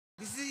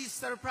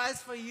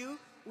surprise for you.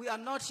 We are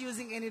not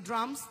using any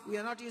drums. We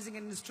are not using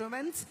any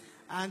instruments.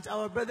 And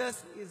our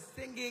brothers is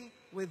singing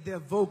with their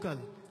vocal.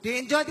 Do you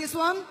enjoy this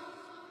one?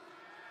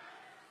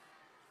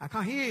 I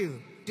can't hear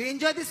you. Do you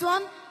enjoy this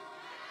one?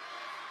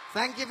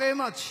 Thank you very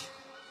much.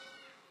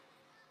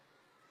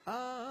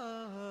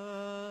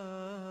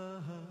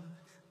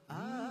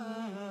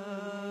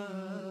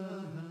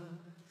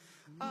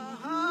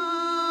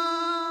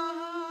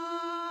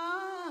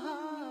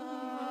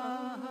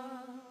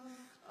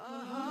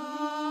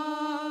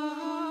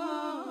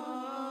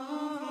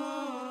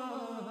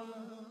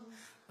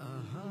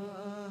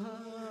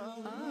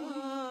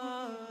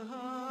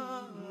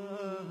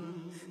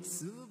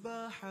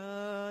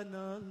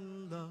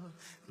 Subhanallah,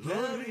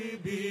 glory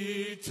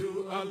be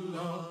to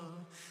Allah.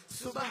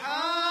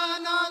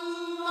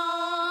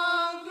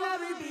 Subhanallah,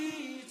 glory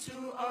be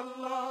to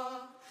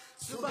Allah.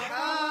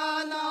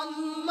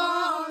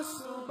 Subhanallah,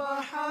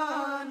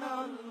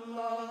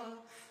 Subhanallah.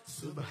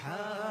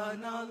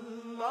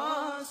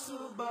 Subhanallah,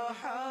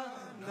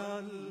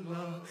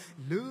 Subhanallah.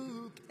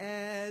 Look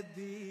at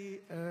the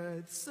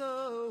earth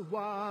so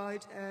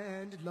wide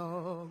and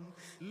long.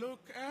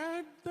 Look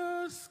at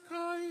the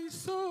sky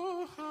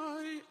so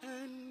high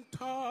and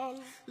tall.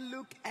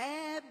 Look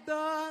at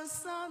the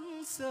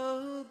sun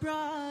so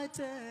bright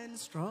and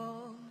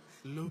strong.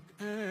 Look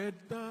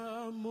at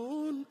the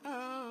moon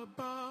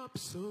above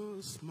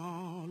so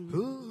small.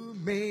 Who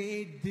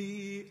made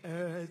the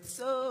earth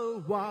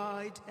so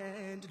wide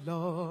and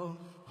long?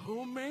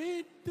 Who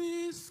made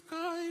the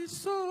sky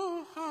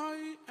so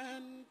high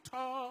and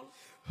tall?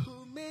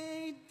 Who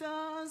made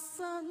the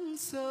sun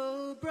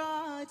so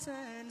bright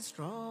and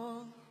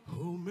strong?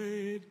 Who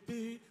made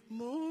the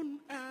moon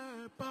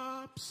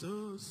above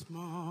so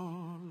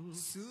small?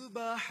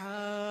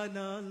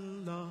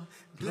 Subhanallah,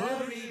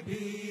 glory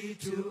be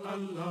to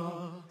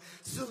Allah.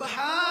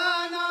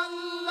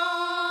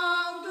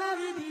 Subhanallah,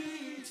 glory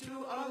be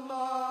to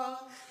Allah.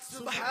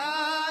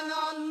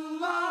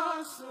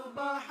 Subhanallah,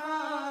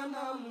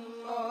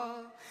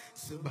 Subhanallah.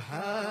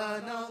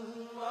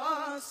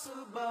 Subhanallah,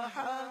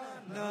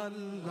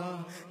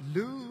 Subhanallah.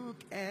 Look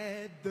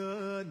at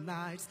the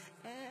nights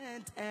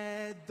and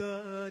at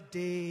the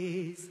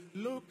days.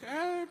 Look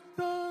at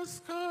the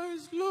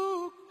skies,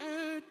 look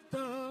at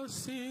the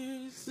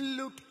seas.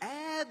 Look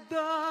at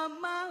the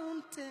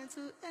mountains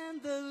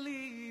and the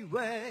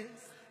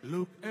leeways.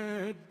 Look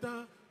at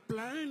the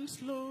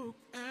plants, look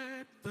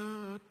at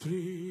the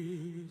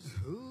trees.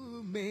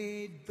 Who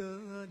made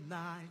the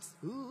nights?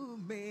 Who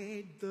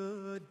made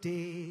the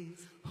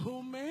days?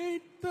 Who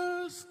made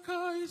the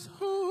skies?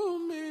 Who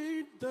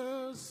made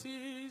the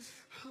seas?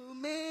 Who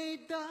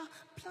made the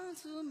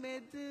plants? Who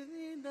made the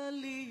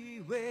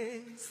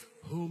leeways?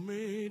 Who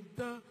made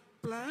the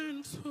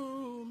plants?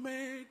 Who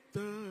made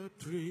the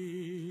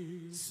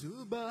trees?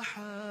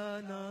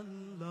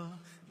 Subhanallah,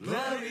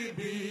 glory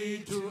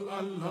be to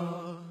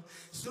Allah.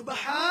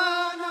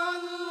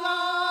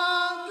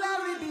 Subhanallah,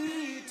 glory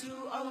be to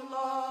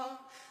Allah.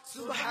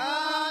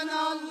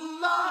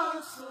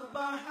 Subhanallah,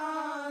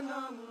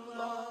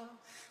 Subhanallah.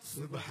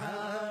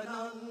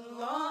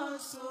 Subhanallah,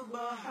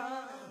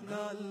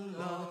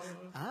 Subhanallah.